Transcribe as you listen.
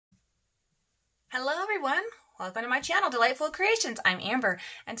Hello everyone, welcome to my channel, Delightful Creations. I'm Amber,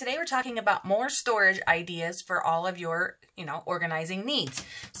 and today we're talking about more storage ideas for all of your, organizing needs.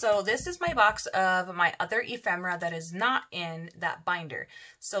 So this is my box of my other ephemera that is not in that binder.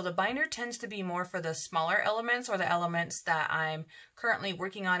 So the binder tends to be more for the smaller elements or the elements that I'm currently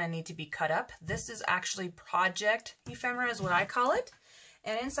working on and need to be cut up. This is actually project ephemera is what I call it.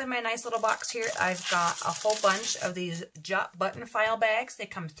 And inside my nice little box here, I've got a whole bunch of these Jot button file bags. They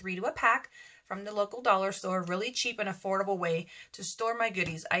come 3 to a pack from the local dollar store. Really cheap and affordable way to store my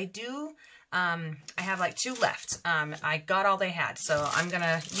goodies. I have like 2 left. I got all they had, so I'm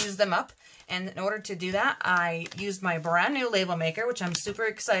gonna use them up. And in order to do that, I used my brand new label maker, which I'm super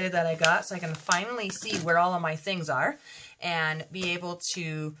excited that I got, so I can finally see where all of my things are and be able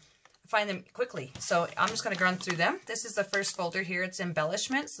to find them quickly. So I'm just going to run through them. This is the first folder here. It's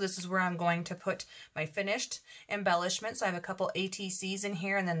embellishments. So this is where I'm going to put my finished embellishments. I have a couple ATCs in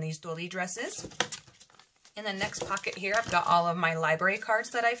here and then these doily dresses. In the next pocket here, I've got all of my library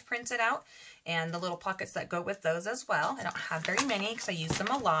cards that I've printed out and the little pockets that go with those as well. I don't have very many because I use them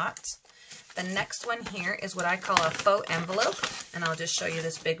a lot. The next one here is what I call a faux envelope, and I'll just show you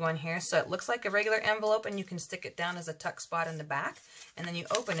this big one here. So it looks like a regular envelope, and you can stick it down as a tuck spot in the back, and then you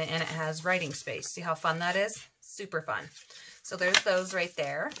open it, and it has writing space. See how fun that is? Super fun. So there's those right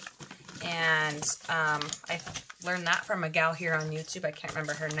there, and I learned that from a gal here on YouTube. I can't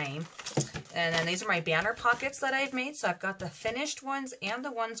remember her name. And then these are my banner pockets that I've made. So I've got the finished ones and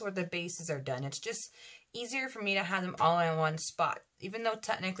the ones where the bases are done. It's just easier for me to have them all in one spot, even though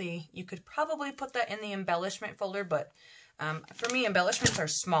technically you could probably put that in the embellishment folder, but for me, embellishments are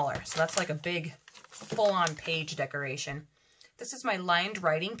smaller, so that's like a big full-on page decoration. This is my lined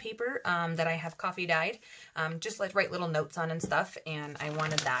writing paper that I have coffee dyed, just like write little notes on and stuff, and I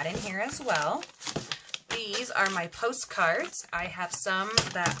wanted that in here as well. These are my postcards. I have some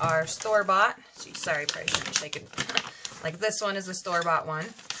that are store-bought. Sorry, probably shouldn't shake it. Like this one is a store-bought one.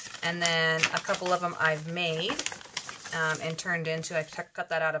 And then a couple of them I've made and turned into, I cut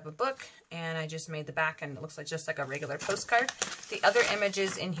that out of a book and I just made the back and it looks like just like a regular postcard. The other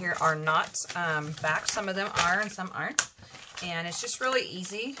images in here are not back. Some of them are and some aren't. And it's just really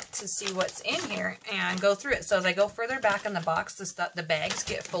easy to see what's in here and go through it. So as I go further back in the box, the bags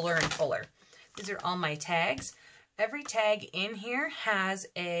get fuller and fuller. These are all my tags. Every tag in here has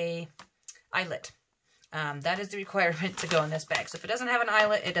a eyelet. That is the requirement to go in this bag. So if it doesn't have an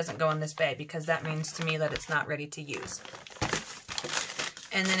eyelet, it doesn't go in this bag because that means to me that it's not ready to use.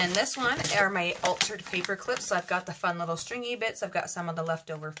 And then in this one are my altered paper clips. So I've got the fun little stringy bits. I've got some of the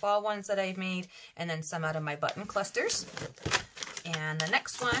leftover fall ones that I've made and then some out of my button clusters. And the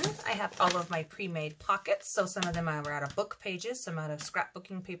next one, I have all of my pre-made pockets. So some of them are out of book pages, some out of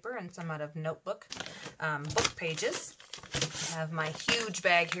scrapbooking paper, and some out of notebook book pages. I have my huge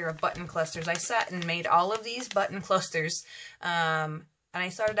bag here of button clusters. I sat and made all of these button clusters. And I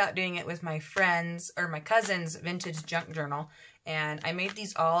started out doing it with my friends, or my cousin's vintage junk journal. And I made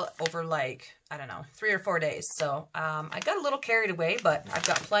these all over like, I don't know, 3 or 4 days. So I got a little carried away, but I've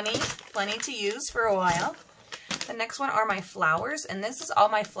got plenty to use for a while. The next one are my flowers, and this is all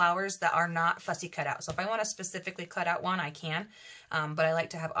my flowers that are not fussy cut out. So if I want to specifically cut out one, I can, but I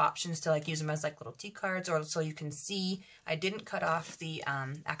like to have options to like use them as like little tea cards, or so you can see I didn't cut off the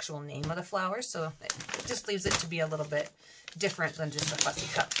actual name of the flowers, so it just leaves it to be a little bit different than just a fussy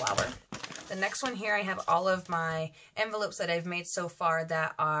cut flower. The next one here, I have all of my envelopes that I've made so far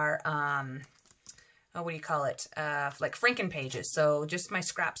that are what do you call it, like Franken pages. So just my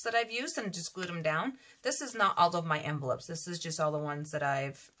scraps that I've used and just glued them down. This is not all of my envelopes. This is just all the ones that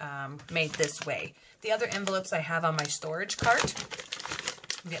I've made this way. The other envelopes I have on my storage cart.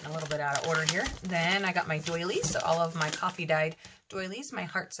 I'm getting a little bit out of order here. Then I got my doilies, so all of my coffee dyed doilies, my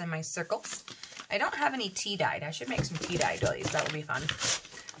hearts and my circles. I don't have any tea dyed. I should make some tea dye doilies. That would be fun.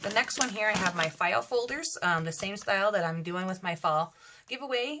 The next one here, I have my file folders, the same style that I'm doing with my fall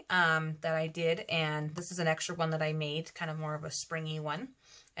giveaway that I did, and this is an extra one that I made, kind of more of a springy one,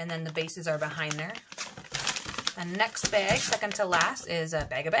 and then the bases are behind there. The next bag, second to last, is a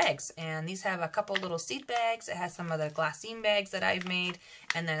bag of bags, and these have a couple little seed bags. It has some of the glassine bags that I've made,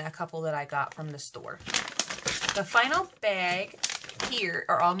 and then a couple that I got from the store. The final bag here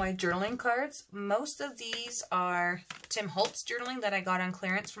are all my journaling cards. Most of these are Tim Holtz journaling that I got on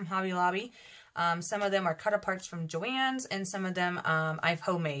clearance from Hobby Lobby. Some of them are cut aparts from Joann's, and some of them I've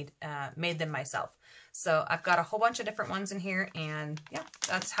homemade, made them myself. So I've got a whole bunch of different ones in here, and yeah,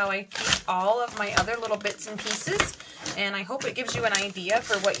 that's how I keep all of my other little bits and pieces. And I hope it gives you an idea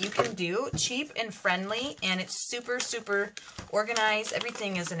for what you can do. Cheap and friendly, and it's super, super organized.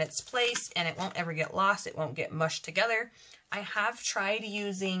 Everything is in its place, and it won't ever get lost. It won't get mushed together. I have tried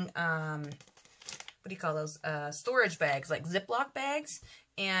using what do you call those, storage bags, like Ziploc bags,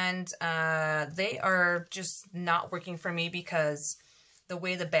 and they are just not working for me because the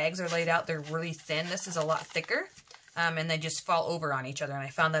way the bags are laid out, they're really thin. This is a lot thicker, and they just fall over on each other, and I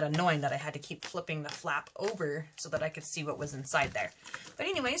found that annoying that I had to keep flipping the flap over so that I could see what was inside there. But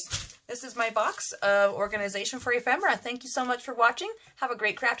anyways, this is my box of organization for ephemera. Thank you so much for watching. Have a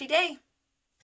great crafty day.